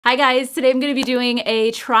Hi guys, today I'm going to be doing a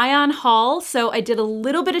try on haul. So I did a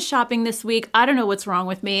little bit of shopping this week. I don't know what's wrong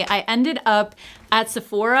with me. I ended up at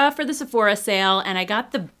Sephora for the Sephora sale and I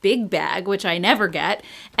got the big bag, which I never get.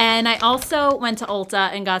 And I also went to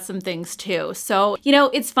Ulta and got some things too. So, you know,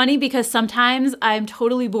 it's funny because sometimes I'm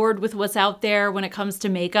totally bored with what's out there when it comes to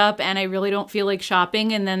makeup and I really don't feel like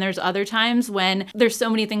shopping. And then there's other times when there's so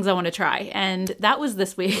many things I want to try. And that was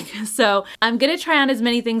this week. So I'm going to try on as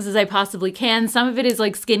many things as I possibly can. Some of it is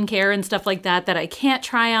like skincare and stuff like that I can't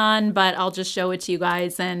try on, but I'll just show it to you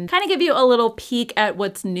guys and kind of give you a little peek at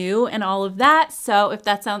what's new and all of that. So if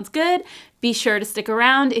that sounds good, be sure to stick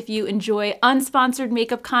around. If you enjoy unsponsored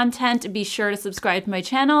makeup content, be sure to subscribe to my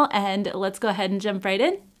channel and let's go ahead and jump right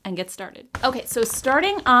in and get started. Okay, so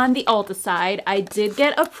starting on the Ulta side, I did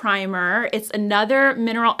get a primer. It's another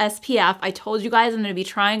mineral SPF. I told you guys I'm gonna be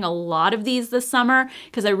trying a lot of these this summer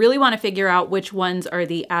because I really wanna figure out which ones are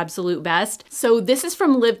the absolute best. So this is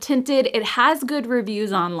from Live Tinted. It has good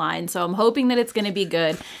reviews online, so I'm hoping that it's gonna be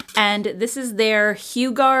good. And this is their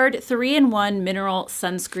HueGuard 3-in-1 Mineral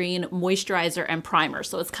Sunscreen Moisturizer and Primer.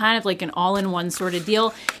 So it's kind of like an all-in-one sort of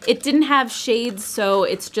deal. It didn't have shades, so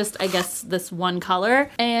it's just, I guess, this one color.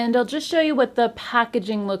 And I'll just show you what the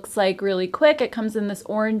packaging looks like really quick. It comes in this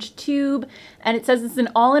orange tube and it says it's an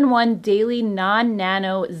all-in-one daily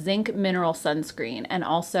non-nano zinc mineral sunscreen. And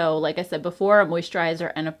also, like I said before, a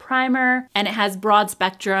moisturizer and a primer. And it has broad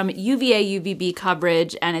spectrum UVA, UVB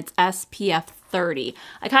coverage and it's SPF 30.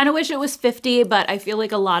 I kind of wish it was 50, but I feel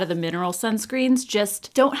like a lot of the mineral sunscreens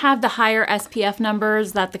just don't have the higher SPF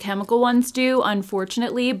numbers that the chemical ones do,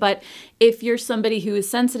 unfortunately. But if you're somebody who is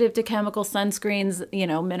sensitive to chemical sunscreens, you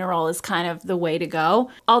know, mineral is kind of the way to go.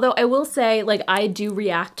 Although I will say, like, I do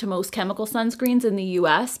react to most chemical sunscreens in the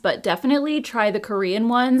US, but definitely try the Korean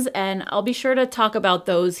ones. And I'll be sure to talk about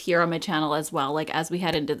those here on my channel as well, like as we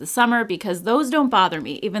head into the summer, because those don't bother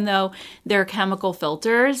me, even though they're chemical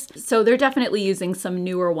filters. So they're definitely using some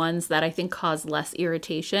newer ones that I think cause less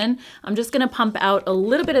irritation. I'm just gonna pump out a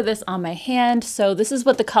little bit of this on my hand. So this is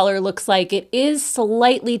what the color looks like. It is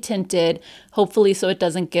slightly tinted, hopefully so it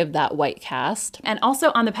doesn't give that white cast. And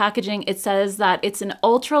also on the packaging, it says that it's an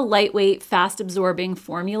ultra lightweight, fast absorbing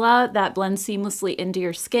formula that blends seamlessly into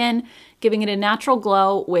your skin, giving it a natural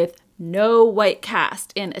glow with no white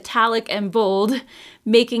cast in italic and bold,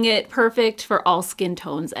 making it perfect for all skin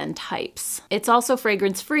tones and types. It's also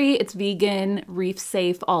fragrance free, it's vegan, reef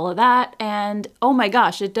safe, all of that. And oh my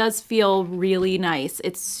gosh, it does feel really nice.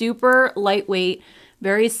 It's super lightweight,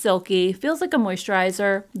 very silky, feels like a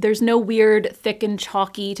moisturizer. There's no weird thick and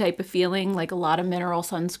chalky type of feeling like a lot of mineral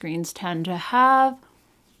sunscreens tend to have.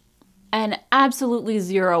 And absolutely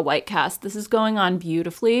zero white cast. This is going on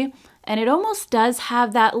beautifully. And it almost does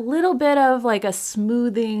have that little bit of like a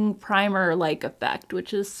smoothing primer-like effect,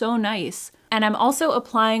 which is so nice. And I'm also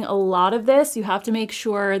applying a lot of this. You have to make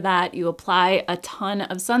sure that you apply a ton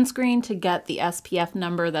of sunscreen to get the SPF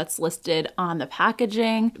number that's listed on the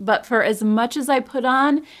packaging. But for as much as I put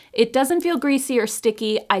on, it doesn't feel greasy or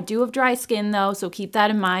sticky. I do have dry skin though, so keep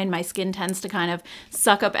that in mind. My skin tends to kind of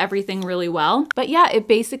suck up everything really well. But yeah, it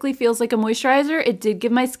basically feels like a moisturizer. It did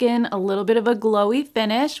give my skin a little bit of a glowy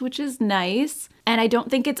finish, which is nice. And I don't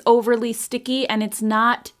think it's overly sticky and it's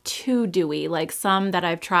not too dewy like some that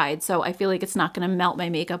I've tried. So I feel like it's not gonna melt my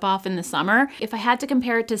makeup off in the summer. If I had to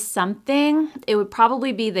compare it to something, it would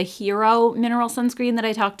probably be the Hero mineral sunscreen that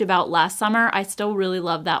I talked about last summer. I still really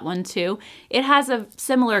love that one too. It has a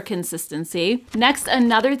similar consistency. Next,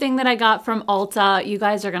 another thing that I got from Ulta, you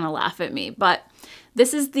guys are gonna laugh at me, but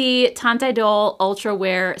this is the Tante Dole Ultra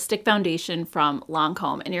Wear Stick Foundation from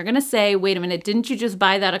Lancome. And you're gonna say, wait a minute, didn't you just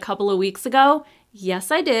buy that a couple of weeks ago?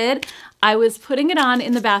 Yes, I did. I was putting it on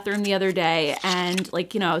in the bathroom the other day and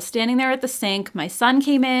like, you know, I was standing there at the sink. My son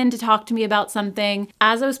came in to talk to me about something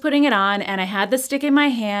as I was putting it on and I had the stick in my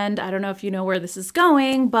hand. I don't know if you know where this is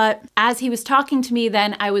going, but as he was talking to me,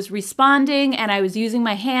 then I was responding and I was using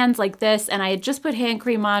my hands like this and I had just put hand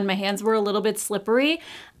cream on. My hands were a little bit slippery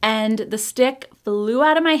and the stick flew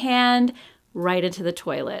out of my hand right into the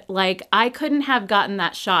toilet. Like I couldn't have gotten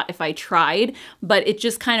that shot if I tried, but it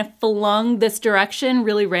just kind of flung this direction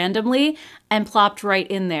really randomly and plopped right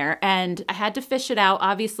in there. And I had to fish it out.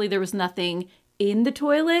 Obviously there was nothing in the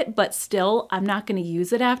toilet, but still, I'm not gonna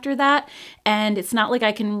use it after that. And it's not like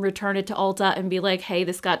I can return it to Ulta and be like, hey,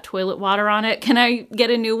 this got toilet water on it. Can I get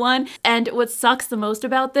a new one? And what sucks the most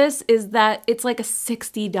about this is that it's like a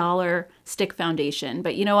 $60 stick foundation.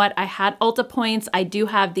 But you know what? I had Ulta points. I do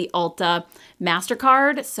have the Ulta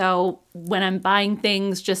MasterCard. So when I'm buying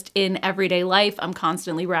things just in everyday life, I'm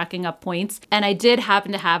constantly racking up points. And I did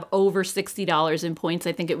happen to have over $60 in points.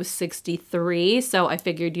 I think it was 63. So I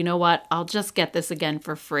figured, you know what? I'll just get this again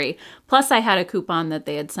for free. Plus I had a coupon that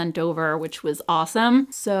they had sent over, which was awesome.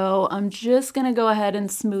 So I'm just gonna go ahead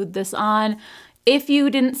and smooth this on. If you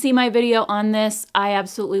didn't see my video on this, I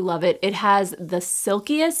absolutely love it. It has the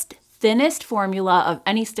silkiest, thinnest formula of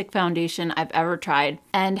any stick foundation I've ever tried.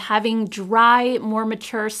 And having dry, more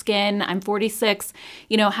mature skin, I'm 46,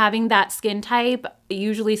 you know, having that skin type,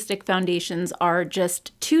 usually stick foundations are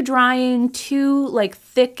just too drying, too like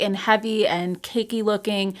thick and heavy and cakey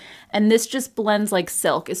looking. And this just blends like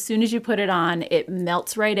silk. As soon as you put it on, it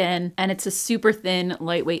melts right in, and it's a super thin,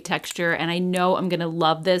 lightweight texture. And I know I'm gonna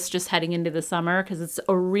love this just heading into the summer because it's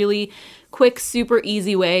a really quick, super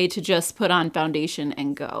easy way to just put on foundation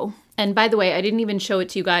and go. And by the way, I didn't even show it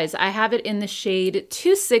to you guys. I have it in the shade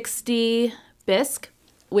 260 Bisque,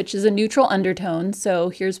 which is a neutral undertone. So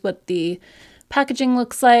here's what the packaging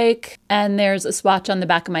looks like. And there's a swatch on the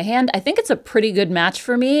back of my hand. I think it's a pretty good match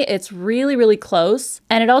for me. It's really, really close.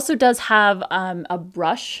 And it also does have a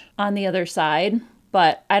brush on the other side,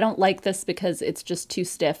 but I don't like this because it's just too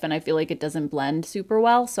stiff and I feel like it doesn't blend super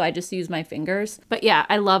well. So I just use my fingers. But yeah,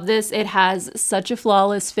 I love this. It has such a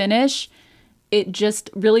flawless finish. It just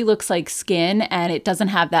really looks like skin, and it doesn't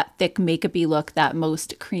have that thick makeup-y look that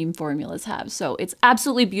most cream formulas have. So it's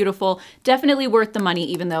absolutely beautiful, definitely worth the money,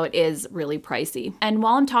 even though it is really pricey. And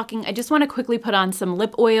while I'm talking, I just want to quickly put on some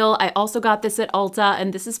lip oil. I also got this at Ulta,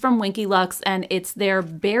 and this is from Winky Lux, and it's their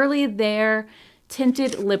Barely There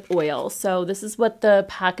tinted lip oil. So this is what the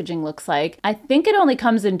packaging looks like. I think it only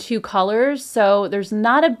comes in 2 colors, so there's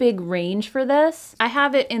not a big range for this. I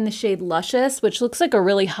have it in the shade Luscious, which looks like a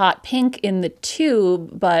really hot pink in the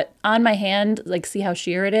tube, but on my hand, like, see how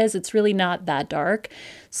sheer it is? It's really not that dark.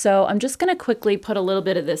 So I'm just gonna quickly put a little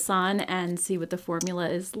bit of this on and see what the formula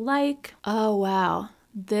is like. Oh wow,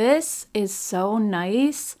 this is so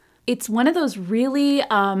nice. It's one of those really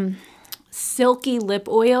silky lip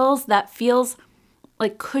oils that feels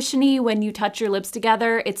like cushiony when you touch your lips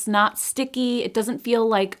together. It's not sticky. It doesn't feel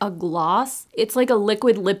like a gloss. It's like a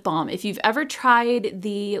liquid lip balm. If you've ever tried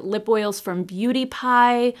the lip oils from Beauty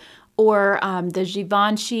Pie or the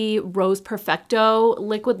Givenchy Rose Perfecto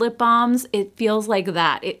liquid lip balms, it feels like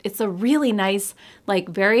that. It's a really nice, like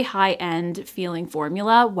very high-end feeling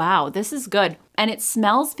formula. Wow, this is good. And it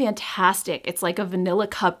smells fantastic. It's like a vanilla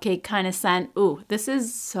cupcake kind of scent. Ooh, this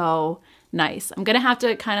is so nice. I'm gonna have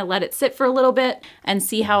to kind of let it sit for a little bit and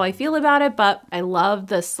see how I feel about it, but I love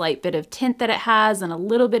the slight bit of tint that it has and a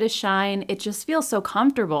little bit of shine. It just feels so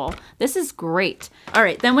comfortable. This is great. All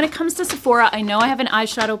right, then when it comes to Sephora, I know I have an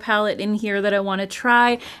eyeshadow palette in here that I want to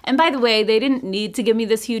try. And by the way, they didn't need to give me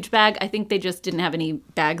this huge bag. I think they just didn't have any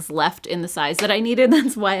bags left in the size that I needed.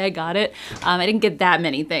 That's why I got it. I didn't get that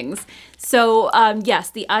many things. So yes,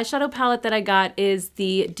 the eyeshadow palette that I got is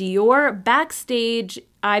the Dior Backstage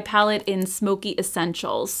eye palette in Smoky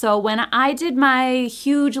Essentials. So when I did my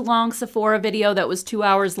huge long Sephora video that was 2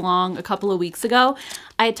 hours long a couple of weeks ago,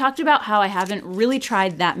 I talked about how I haven't really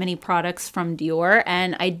tried that many products from Dior,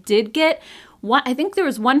 and I did get one. I think there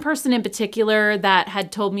was one person in particular that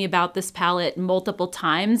had told me about this palette multiple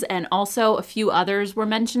times, and also a few others were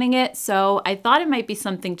mentioning it, so I thought it might be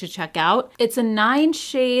something to check out. It's a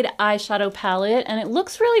 9-shade eyeshadow palette, and it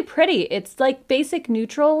looks really pretty. It's like basic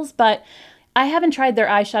neutrals, but I haven't tried their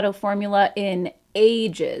eyeshadow formula in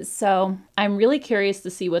ages, so I'm really curious to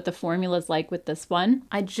see what the formula is like with this one.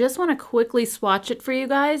 I just want to quickly swatch it for you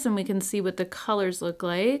guys and we can see what the colors look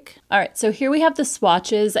like. All right, so here we have the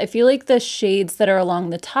swatches. I feel like the shades that are along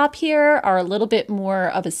the top here are a little bit more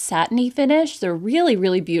of a satiny finish. They're really,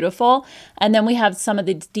 really beautiful. And then we have some of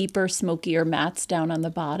the deeper, smokier mattes down on the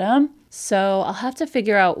bottom. So I'll have to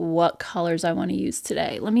figure out what colors I want to use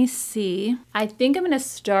today. Let me see. I think I'm going to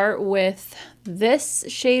start with this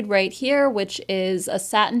shade right here, which is a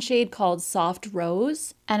satin shade called Soft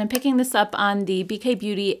Rose. And I'm picking this up on the BK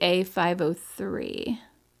Beauty A503.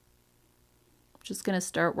 Just going to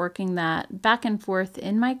start working that back and forth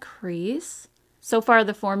in my crease. So far,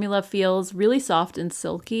 the formula feels really soft and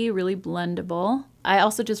silky, really blendable. I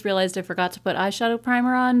also just realized I forgot to put eyeshadow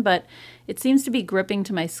primer on, but it seems to be gripping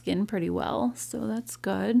to my skin pretty well, so that's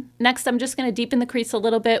good. Next, I'm just gonna deepen the crease a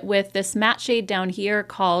little bit with this matte shade down here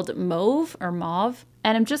called Mauve or Mauve.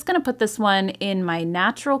 And I'm just gonna put this one in my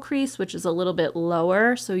natural crease, which is a little bit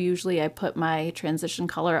lower. So usually I put my transition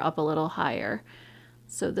color up a little higher.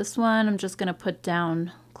 So this one, I'm just gonna put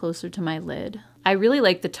down closer to my lid. I really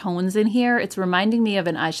like the tones in here. It's reminding me of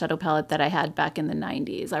an eyeshadow palette that I had back in the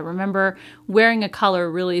 90s. I remember wearing a color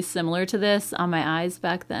really similar to this on my eyes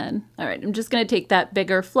back then. All right, I'm just gonna take that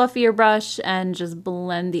bigger, fluffier brush and just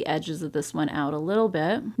blend the edges of this one out a little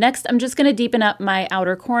bit. Next, I'm just gonna deepen up my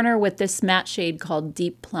outer corner with this matte shade called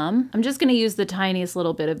Deep Plum. I'm just gonna use the tiniest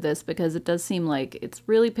little bit of this because it does seem like it's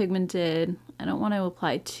really pigmented. I don't wanna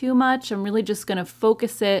apply too much. I'm really just gonna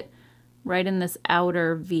focus it right in this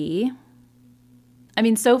outer V. I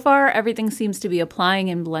mean, so far everything seems to be applying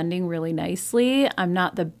and blending really nicely. I'm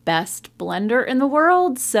not the best blender in the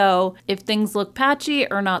world, so if things look patchy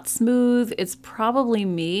or not smooth, it's probably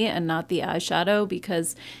me and not the eyeshadow,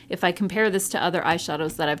 because if I compare this to other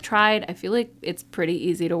eyeshadows that I've tried, I feel like it's pretty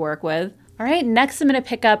easy to work with. All right, next I'm gonna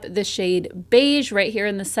pick up the shade Beige right here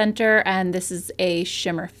in the center, and this is a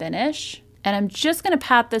shimmer finish. And I'm just gonna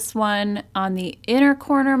pat this one on the inner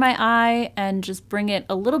corner of my eye and just bring it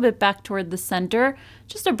a little bit back toward the center,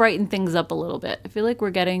 just to brighten things up a little bit. I feel like we're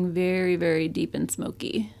getting very, very deep and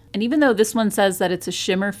smoky. And even though this one says that it's a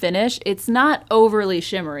shimmer finish, it's not overly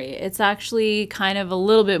shimmery. It's actually kind of a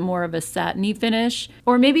little bit more of a satiny finish,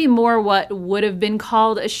 or maybe more what would have been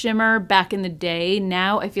called a shimmer back in the day.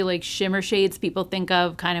 Now I feel like shimmer shades people think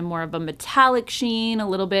of kind of more of a metallic sheen, a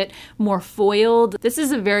little bit more foiled. This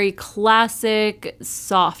is a very classic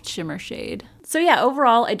soft shimmer shade. So yeah,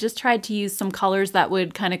 overall, I just tried to use some colors that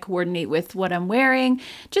would kind of coordinate with what I'm wearing.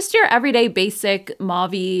 Just your everyday basic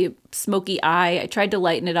mauvey, smoky eye. I tried to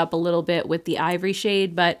lighten it up a little bit with the ivory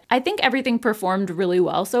shade, but I think everything performed really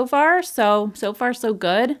well so far. So far so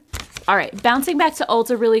good. All right, bouncing back to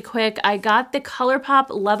Ulta really quick, I got the ColourPop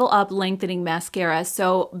Level Up Lengthening Mascara.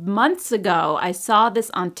 So months ago, I saw this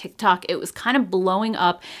on TikTok. It was kind of blowing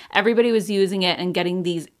up. Everybody was using it and getting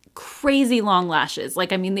these crazy long lashes.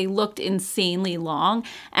 Like, I mean, they looked insanely long,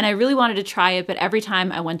 and I really wanted to try it, but every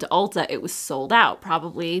time I went to Ulta, it was sold out,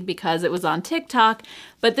 probably because it was on TikTok.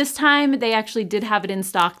 But this time they actually did have it in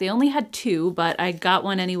stock. They only had 2, but I got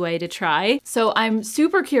one anyway to try. So I'm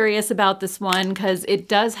super curious about this one because it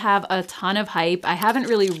does have a ton of hype. I haven't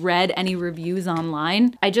really read any reviews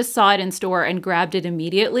online. I just saw it in store and grabbed it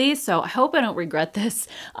immediately. So I hope I don't regret this.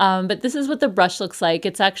 But this is what the brush looks like.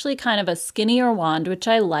 It's actually kind of a skinnier wand, which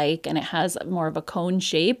I like, and it has more of a cone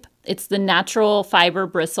shape. It's the natural fiber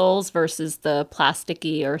bristles versus the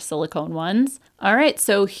plasticky or silicone ones. All right,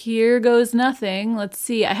 so here goes nothing. Let's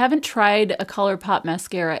see, I haven't tried a ColourPop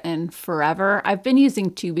mascara in forever. I've been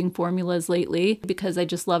using tubing formulas lately because I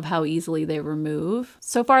just love how easily they remove.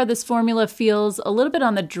 So far, this formula feels a little bit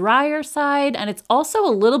on the drier side, and it's also a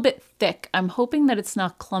little bit thick. I'm hoping that it's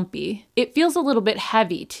not clumpy. It feels a little bit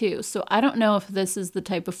heavy too, so I don't know if this is the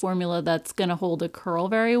type of formula that's gonna hold a curl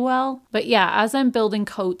very well. But yeah, as I'm building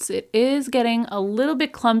coats, it is getting a little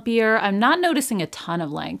bit clumpier. I'm not noticing a ton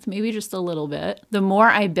of length, maybe just a little bit. The more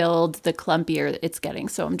I build, the clumpier it's getting.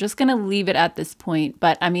 So I'm just gonna leave it at this point.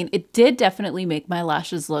 But I mean, it did definitely make my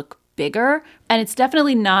lashes look bigger, and it's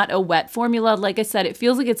definitely not a wet formula. Like I said, it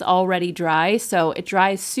feels like it's already dry, so it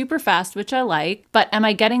dries super fast, which I like. But am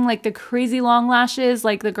I getting like the crazy long lashes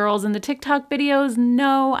like the girls in the TikTok videos?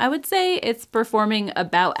 No, I would say it's performing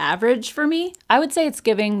about average for me. I would say it's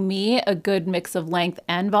giving me a good mix of length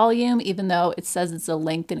and volume, even though it says it's a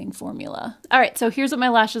lengthening formula. All right, so here's what my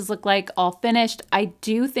lashes look like all finished. I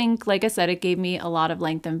do think, like I said, it gave me a lot of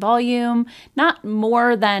length and volume, not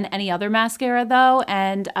more than any other mascara though,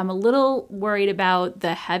 and I'm a little worried about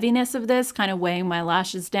the heaviness of this kind of weighing my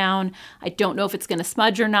lashes down. I don't know if it's gonna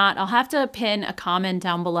smudge or not. I'll have to pin a comment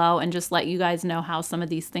down below and just let you guys know how some of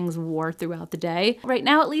these things wore throughout the day. Right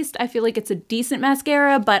now, at least, I feel like it's a decent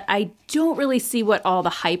mascara, but I don't really see what all the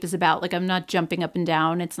hype is about. Like, I'm not jumping up and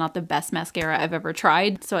down. It's not the best mascara I've ever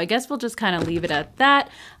tried. So I guess we'll just kind of leave it at that.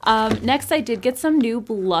 Next, I did get some new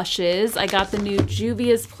blushes. I got the new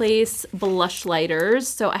Juvia's Place blush lighters.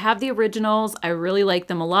 So I have the originals. I really like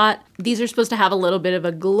them a lot. These are supposed to have a little bit of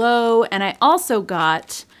a glow, and I also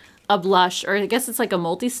got a blush, or I guess it's like a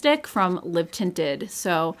multi-stick from Live Tinted.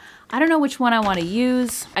 So I don't know which one I want to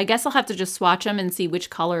use. I guess I'll have to just swatch them and see which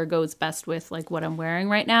color goes best with like what I'm wearing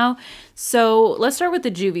right now. So let's start with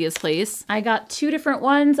the Juvia's Place. I got 2 different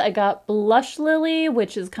ones. I got Blush Lily,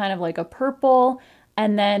 which is kind of like a purple,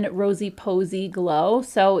 and then Rosy Posy Glow.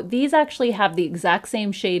 So these actually have the exact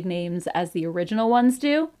same shade names as the original ones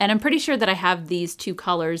do. And I'm pretty sure that I have these 2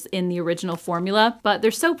 colors in the original formula, but they're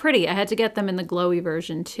so pretty. I had to get them in the glowy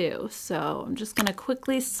version too. So I'm just gonna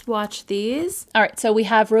quickly swatch these. All right, so we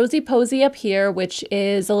have Rosy Posy up here, which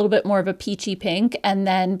is a little bit more of a peachy pink, and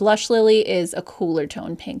then Blush Lily is a cooler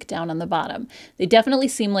tone pink down on the bottom. They definitely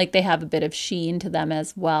seem like they have a bit of sheen to them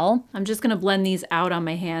as well. I'm just gonna blend these out on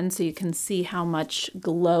my hand so you can see how much much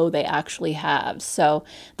glow they actually have. So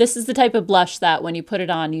this is the type of blush that when you put it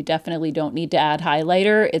on, you definitely don't need to add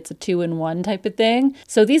highlighter. It's a 2-in-1 type of thing.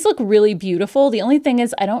 So these look really beautiful. The only thing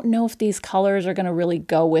is I don't know if these colors are gonna really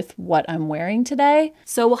go with what I'm wearing today.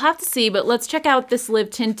 So we'll have to see, but let's check out this Live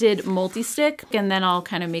Tinted Multi-Stick and then I'll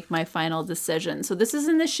kind of make my final decision. So this is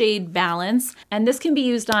in the shade Balance, and this can be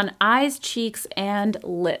used on eyes, cheeks, and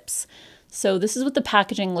lips. So this is what the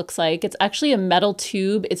packaging looks like. It's actually a metal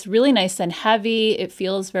tube. It's really nice and heavy. It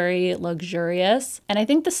feels very luxurious. And I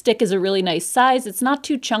think the stick is a really nice size. It's not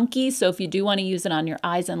too chunky, so if you do want to use it on your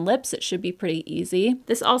eyes and lips, it should be pretty easy.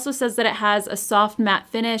 This also says that it has a soft matte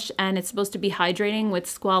finish and it's supposed to be hydrating with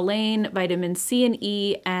squalane, vitamin C and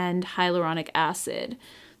E, and hyaluronic acid.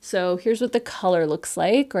 So here's what the color looks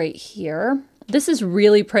like right here. This is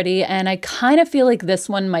really pretty, and I kind of feel like this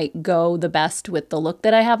one might go the best with the look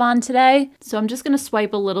that I have on today. So I'm just going to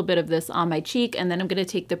swipe a little bit of this on my cheek, and then I'm going to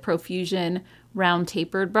take the Profusion round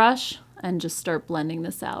tapered brush and just start blending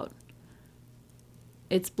this out.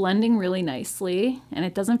 It's blending really nicely, and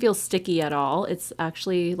it doesn't feel sticky at all. It's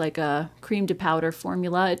actually like a cream to powder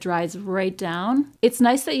formula. It dries right down. It's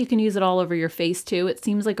nice that you can use it all over your face too. It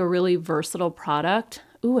seems like a really versatile product.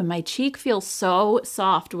 Ooh, and my cheek feels so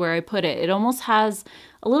soft where I put it. It almost has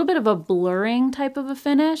a little bit of a blurring type of a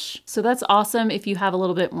finish. So that's awesome if you have a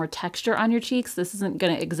little bit more texture on your cheeks. This isn't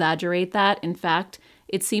gonna exaggerate that. In fact,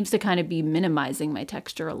 it seems to kind of be minimizing my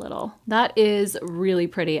texture a little. That is really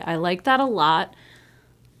pretty. I like that a lot.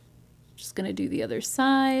 Just gonna do the other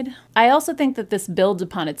side. I also think that this builds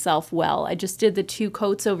upon itself well. I just did the 2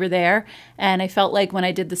 coats over there, and I felt like when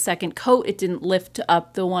I did the second coat, it didn't lift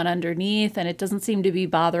up the one underneath, and it doesn't seem to be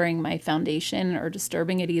bothering my foundation or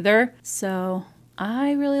disturbing it either. So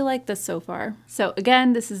I really like this so far. So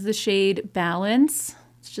again, this is the shade Balance.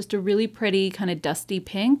 It's just a really pretty kind of dusty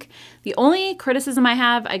pink. The only criticism I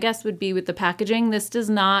have, I guess, would be with the packaging. This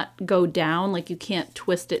does not go down, like you can't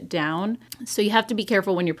twist it down. So you have to be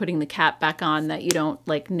careful when you're putting the cap back on that you don't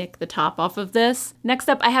like nick the top off of this. Next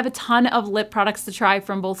up, I have a ton of lip products to try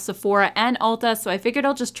from both Sephora and Ulta, so I figured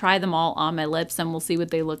I'll just try them all on my lips and we'll see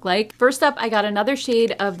what they look like. First up, I got another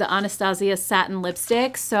shade of the Anastasia Satin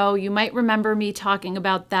Lipstick. So you might remember me talking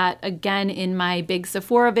about that again in my big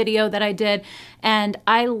Sephora video that I did, and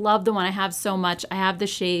I love the one I have so much. I have the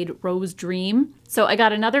shade Rose Dream. So I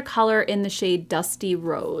got another color in the shade Dusty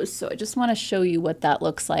Rose. So I just want to show you what that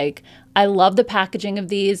looks like. I love the packaging of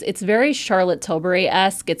these. It's very Charlotte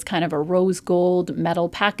Tilbury-esque. It's kind of a rose gold metal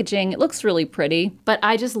packaging. It looks really pretty, but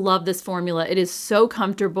I just love this formula. It is so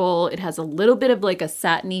comfortable. It has a little bit of like a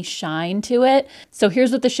satiny shine to it. So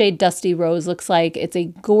here's what the shade Dusty Rose looks like. It's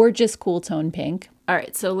a gorgeous cool tone pink. All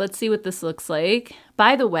right, so let's see what this looks like.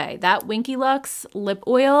 By the way, that Winky Lux lip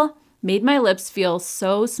oil made my lips feel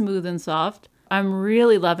so smooth and soft. I'm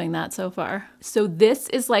really loving that so far. So this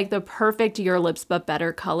is like the perfect Your Lips But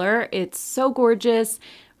Better color. It's so gorgeous,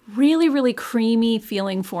 really, really creamy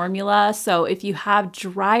feeling formula. So if you have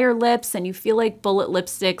drier lips and you feel like bullet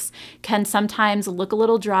lipsticks can sometimes look a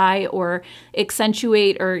little dry or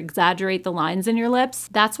accentuate or exaggerate the lines in your lips,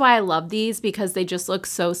 that's why I love these, because they just look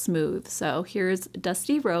so smooth. So here's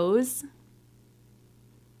Dusty Rose.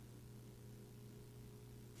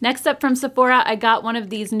 Next up from Sephora, I got one of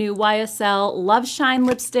these new YSL Love Shine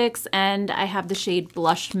lipsticks, and I have the shade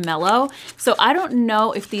Blushed Mellow. So I don't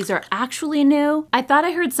know if these are actually new. I thought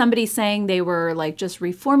I heard somebody saying they were like just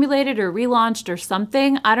reformulated or relaunched or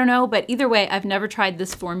something. I don't know, but either way, I've never tried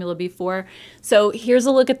this formula before. So here's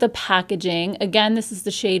a look at the packaging. Again, this is the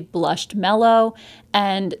shade Blushed Mellow,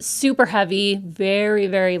 and super heavy, very,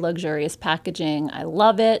 very luxurious packaging. I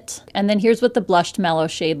love it. And then here's what the Blushed Mellow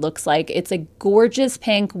shade looks like. It's a gorgeous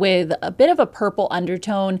pink with a bit of a purple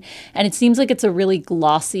undertone, and it seems like it's a really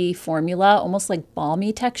glossy formula, almost like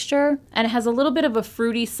balmy texture. And it has a little bit of a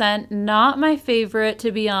fruity scent, not my favorite,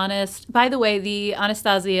 to be honest. By the way, the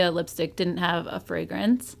Anastasia lipstick didn't have a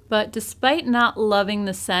fragrance, but despite not loving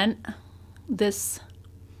the scent, this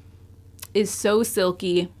is so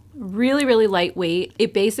silky. Really, really lightweight.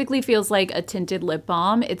 It basically feels like a tinted lip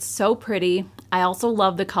balm. It's so pretty. I also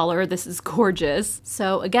love the color. This is gorgeous.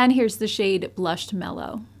 So again, here's the shade Blushed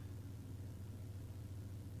Mellow.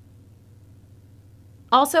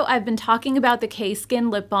 Also, I've been talking about the K-Skin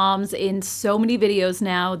lip balms in so many videos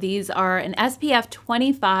now. These are an SPF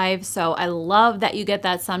 25, so I love that you get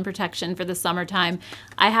that sun protection for the summertime.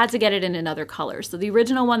 I had to get it in another color. So the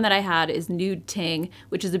original one that I had is Nude Ting,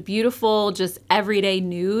 which is a beautiful, just everyday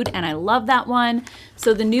nude, and I love that one.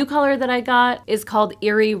 So the new color that I got is called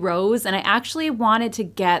Eerie Rose, and I actually wanted to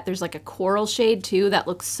get, there's like a coral shade too that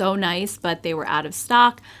looks so nice, but they were out of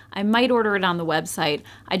stock. I might order it on the website.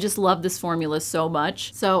 I just love this formula so much.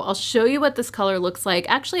 swatch. So I'll show you what this color looks like.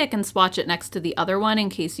 Actually, I can swatch it next to the other one in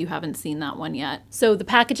case you haven't seen that one yet. So the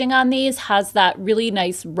packaging on these has that really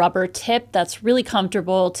nice rubber tip that's really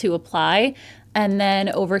comfortable to apply. And then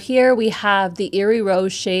over here we have the Eerie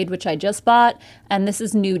Rose shade, which I just bought. And this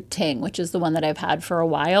is Nude Ting, which is the one that I've had for a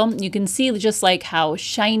while. You can see just like how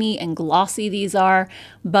shiny and glossy these are,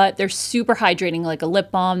 but they're super hydrating like a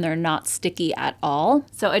lip balm. They're not sticky at all.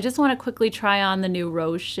 So I just want to quickly try on the new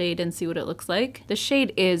Rose shade and see what it looks like. The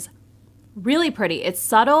shade is really pretty. It's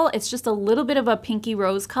subtle. It's just a little bit of a pinky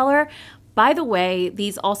rose color. By the way,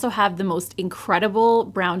 these also have the most incredible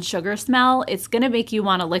brown sugar smell. It's gonna make you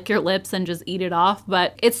wanna lick your lips and just eat it off,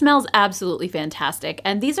 but it smells absolutely fantastic.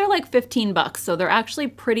 And these are like 15 bucks, so they're actually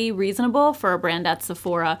pretty reasonable for a brand at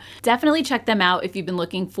Sephora. Definitely check them out if you've been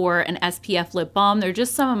looking for an SPF lip balm. They're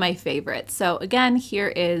just some of my favorites. So again, here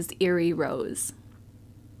is Eerie Rose.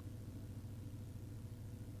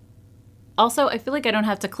 Also, I feel like I don't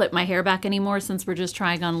have to clip my hair back anymore since we're just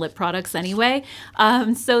trying on lip products anyway.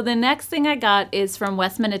 So the next thing I got is from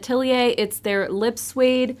Westman Atelier. It's their Lip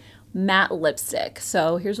Suede matte lipstick.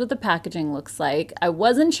 So here's what the packaging looks like. I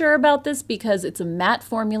wasn't sure about this because it's a matte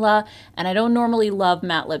formula and I don't normally love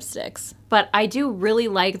matte lipsticks, but I do really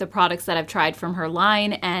like the products that I've tried from her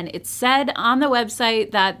line, and it said on the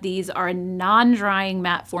website that these are a non-drying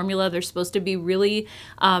matte formula. They're supposed to be really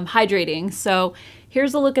hydrating. So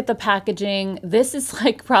here's a look at the packaging. This is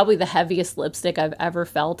like probably the heaviest lipstick I've ever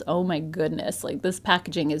felt. Oh my goodness, like this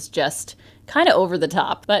packaging is just kind of over the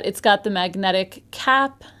top, but it's got the magnetic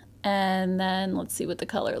cap. And then let's see what the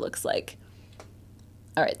color looks like.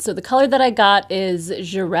 All right, so the color that I got is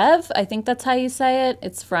Gerève. I think that's how you say it.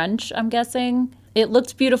 It's French, I'm guessing. It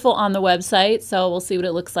looked beautiful on the website, so we'll see what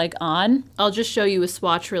it looks like on. I'll just show you a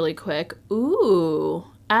swatch really quick. Ooh,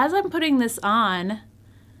 as I'm putting this on,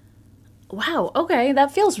 wow, okay,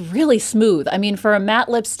 that feels really smooth. I mean, for a matte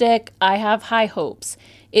lipstick, I have high hopes.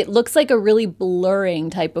 It looks like a really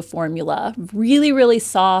blurring type of formula. Really, really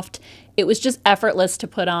soft. It was just effortless to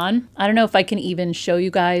put on. I don't know if I can even show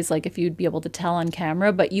you guys, like if you'd be able to tell on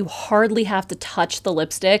camera, but you hardly have to touch the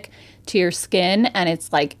lipstick to your skin and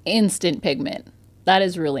it's like instant pigment. That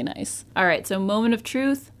is really nice. All right, so moment of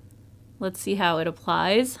truth. Let's see how it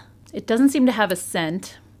applies. It doesn't seem to have a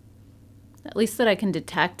scent, at least that I can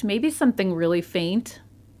detect. Maybe something really faint,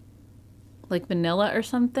 like vanilla or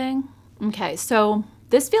something. Okay, so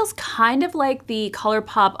this feels kind of like the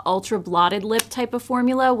ColourPop Ultra Blotted Lip type of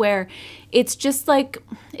formula where it's just like,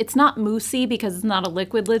 it's not moussey because it's not a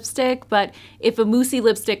liquid lipstick, but if a moussey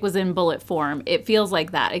lipstick was in bullet form, it feels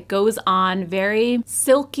like that. It goes on very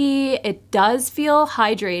silky. It does feel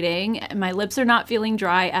hydrating. My lips are not feeling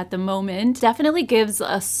dry at the moment. Definitely gives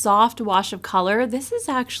a soft wash of color. This is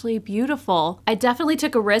actually beautiful. I definitely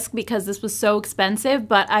took a risk because this was so expensive,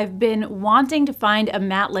 but I've been wanting to find a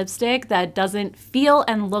matte lipstick that doesn't feel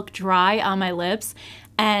and look dry on my lips,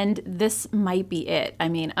 and this might be it. I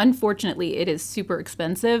mean, unfortunately, it is super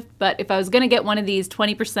expensive, but if I was gonna get one of these,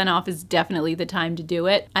 20% off is definitely the time to do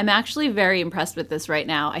it. I'm actually very impressed with this right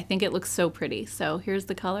now. I think it looks so pretty. So here's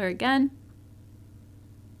the color again.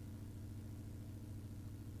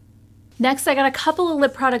 Next, I got a couple of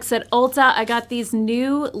lip products at Ulta. I got these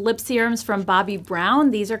new lip serums from Bobbi Brown.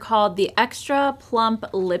 These are called the Extra Plump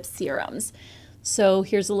Lip Serums. So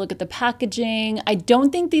here's a look at the packaging. I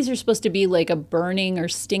don't think these are supposed to be like a burning or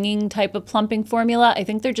stinging type of plumping formula. I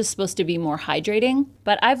think they're just supposed to be more hydrating.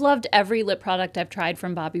 But I've loved every lip product I've tried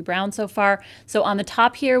from Bobbi Brown so far. So on the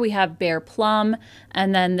top here, we have Bare Plum,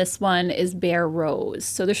 and then this one is Bare Rose.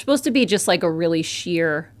 So they're supposed to be just like a really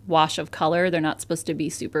sheer wash of color. They're not supposed to be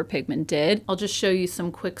super pigmented. I'll just show you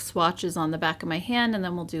some quick swatches on the back of my hand and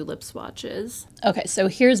then we'll do lip swatches. Okay, so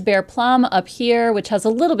here's Bare Plum up here, which has a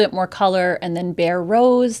little bit more color, and then Bare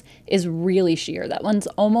Rose is really sheer. That one's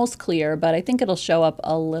almost clear, but I think it'll show up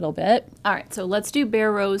a little bit. All right, so let's do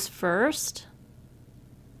Bare Rose first.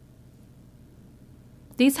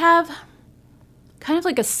 These have kind of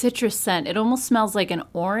like a citrus scent. It almost smells like an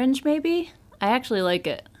orange maybe. I actually like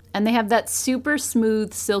it. And they have that super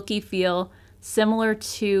smooth, silky feel, similar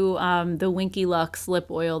to the Winky Lux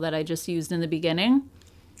lip oil that I just used in the beginning.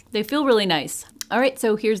 They feel really nice. All right,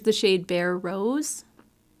 so here's the shade Bare Rose.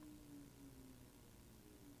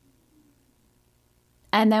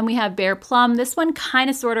 And then we have Bare Plum. This one kind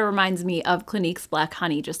of sort of reminds me of Clinique's Black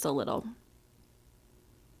Honey just a little.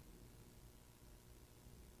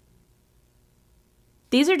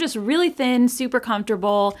 These are just really thin, super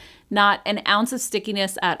comfortable, not an ounce of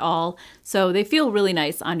stickiness at all. So they feel really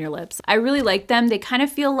nice on your lips. I really like them. They kind of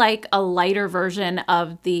feel like a lighter version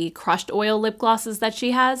of the crushed oil lip glosses that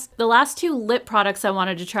she has. The last two lip products I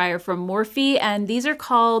wanted to try are from Morphe, and these are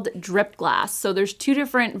called Drip Glass. So there's two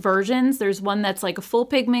different versions. There's one that's like a full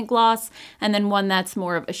pigment gloss, and then one that's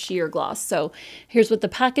more of a sheer gloss. So here's what the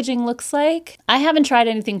packaging looks like. I haven't tried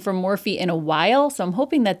anything from Morphe in a while, so I'm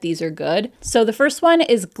hoping that these are good. So the first one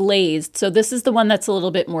is glazed. So this is the one that's a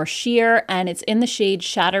little bit more sheer, and it's in the shade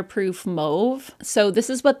Shatterproof Mauve. So this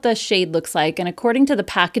is what the shade looks like, and according to the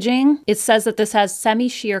packaging, it says that this has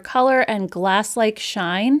semi-sheer color and glass-like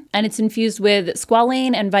shine, and it's infused with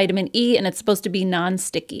squalane and vitamin E, and it's supposed to be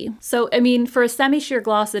non-sticky. So, I mean, for a semi-sheer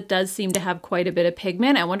gloss, it does seem to have quite a bit of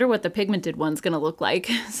pigment. I wonder what the pigmented one's gonna look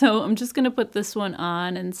like. So I'm just gonna put this one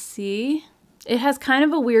on and see. It has kind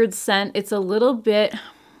of a weird scent. It's a little bit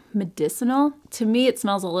medicinal. To me, it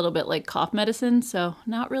smells a little bit like cough medicine, so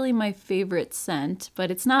not really my favorite scent,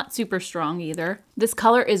 but it's not super strong either. This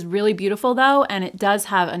color is really beautiful though, and it does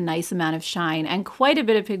have a nice amount of shine and quite a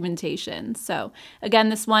bit of pigmentation. So again,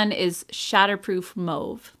 this one is Shatterproof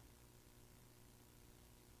Mauve.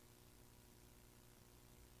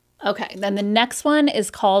 Okay, then the next one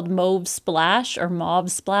is called Mauve Splash or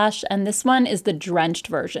Mauve Splash, and this one is the drenched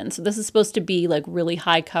version. So this is supposed to be like really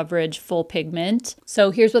high coverage, full pigment.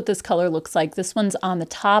 So here's what this color looks like. This one's on the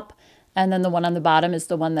top, and then the one on the bottom is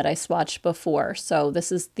the one that I swatched before. So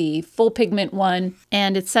this is the full pigment one,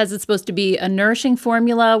 and it says it's supposed to be a nourishing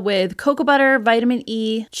formula with cocoa butter, vitamin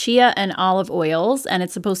E, chia, and olive oils, and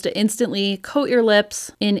it's supposed to instantly coat your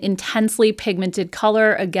lips in intensely pigmented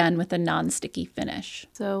color, again with a non-sticky finish.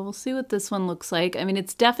 So we'll see what this one looks like. I mean,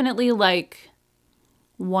 it's definitely like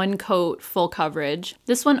one coat, full coverage.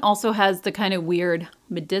 This one also has the kind of weird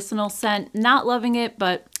medicinal scent. Not loving it,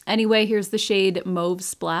 but anyway, here's the shade Mauve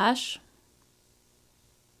Splash.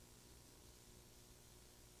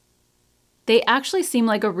 They actually seem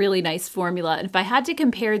like a really nice formula. And if I had to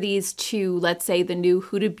compare these to, let's say, the new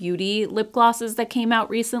Huda Beauty lip glosses that came out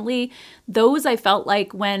recently, those I felt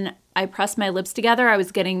like when I pressed my lips together, I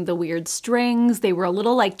was getting the weird strings. They were a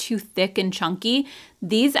little like too thick and chunky.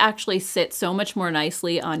 These actually sit so much more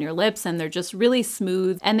nicely on your lips, and they're just really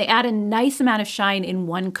smooth, and they add a nice amount of shine in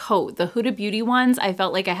one coat. The Huda Beauty ones, I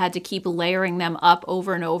felt like I had to keep layering them up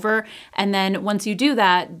over and over, and then once you do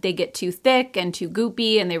that, they get too thick and too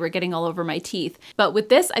goopy, and they were getting all over my teeth. But with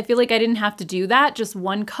this, I feel like I didn't have to do that. Just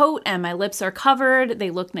one coat and my lips are covered.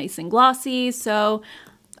 They look nice and glossy, so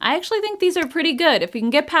I actually think these are pretty good. If we can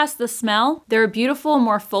get past the smell, they're a beautiful,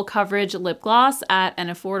 more full coverage lip gloss at an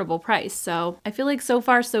affordable price. So I feel like so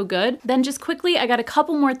far so good. Then just quickly, I got a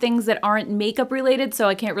couple more things that aren't makeup related, so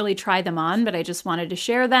I can't really try them on, but I just wanted to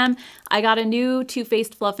share them. I got a new Too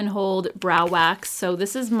Faced Fluff and Hold brow wax. So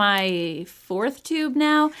this is my 4th tube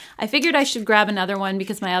now. I figured I should grab another one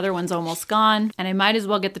because my other one's almost gone, and I might as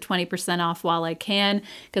well get the 20% off while I can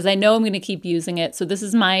because I know I'm gonna keep using it. So this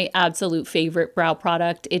is my absolute favorite brow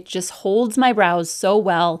product. It just holds my brows so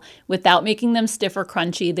well without making them stiff or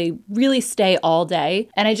crunchy. They really stay all day.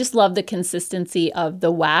 And I just love the consistency of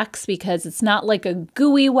the wax because it's not like a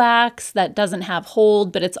gooey wax that doesn't have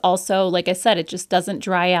hold, but it's also, like I said, it just doesn't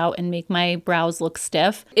dry out and make my brows look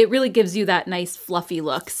stiff. It really gives you that nice fluffy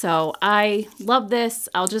look. So I love this.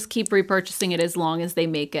 I'll just keep repurchasing it as long as they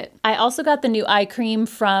make it. I also got the new eye cream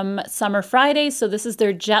from Summer Friday. So this is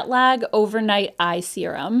their Jet Lag Overnight Eye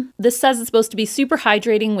Serum. This says it's supposed to be super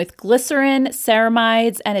hydrating with glycerin,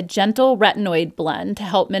 ceramides, and a gentle retinoid blend to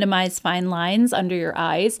help minimize fine lines under your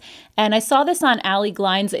eyes. And I saw this on Allie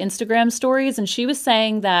Glein's Instagram stories, and she was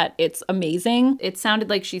saying that it's amazing. It sounded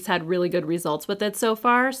like she's had really good results with it so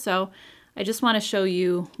far. So I just want to show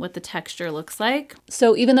you what the texture looks like.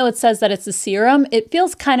 So even though it says that it's a serum, it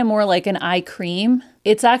feels kind of more like an eye cream.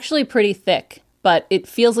 It's actually pretty thick, but it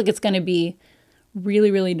feels like it's going to be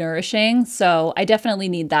really, really nourishing. So I definitely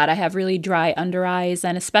need that. I have really dry under eyes,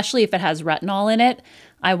 and especially if it has retinol in it,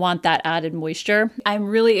 I want that added moisture. I'm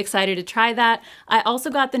really excited to try that. I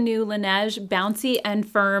also got the new Laneige Bouncy and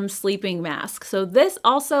Firm Sleeping Mask. So this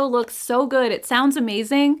also looks so good. It sounds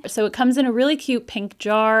amazing. So it comes in a really cute pink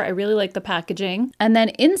jar. I really like the packaging. And then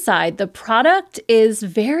inside, the product is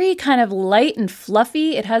very kind of light and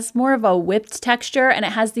fluffy. It has more of a whipped texture, and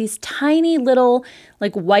it has these tiny little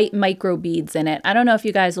like white micro beads in it. I don't know if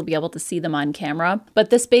you guys will be able to see them on camera, but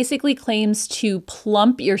this basically claims to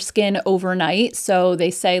plump your skin overnight. So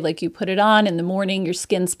they say like you put it on in the morning, your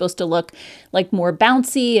skin's supposed to look like more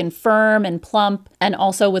bouncy and firm and plump, and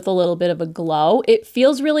also with a little bit of a glow. It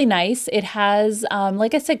feels really nice. It has,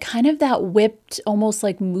 like I said, kind of that whipped, almost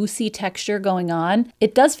like moussey texture going on.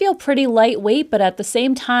 It does feel pretty lightweight, but at the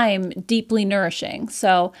same time, deeply nourishing.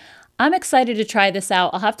 So I'm excited to try this out.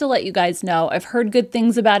 I'll have to let you guys know. I've heard good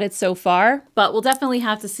things about it so far, but we'll definitely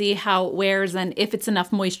have to see how it wears and if it's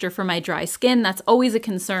enough moisture for my dry skin. That's always a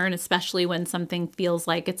concern, especially when something feels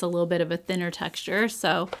like it's a little bit of a thinner texture.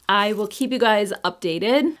 So I will keep you guys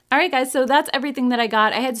updated. All right, guys, so that's everything that I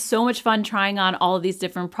got. I had so much fun trying on all of these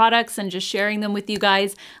different products and just sharing them with you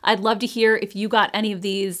guys. I'd love to hear if you got any of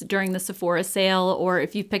these during the Sephora sale or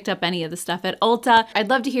if you picked up any of the stuff at Ulta. I'd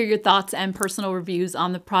love to hear your thoughts and personal reviews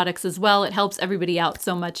on the products as well. It helps everybody out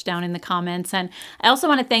so much down in the comments. And I also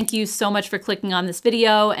want to thank you so much for clicking on this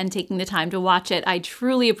video and taking the time to watch it. I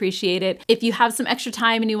truly appreciate it. If you have some extra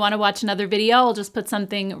time and you want to watch another video, I'll just put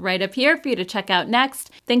something right up here for you to check out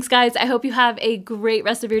next. Thanks, guys. I hope you have a great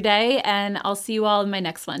rest of your day, and I'll see you all in my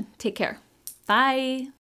next one. Take care. Bye.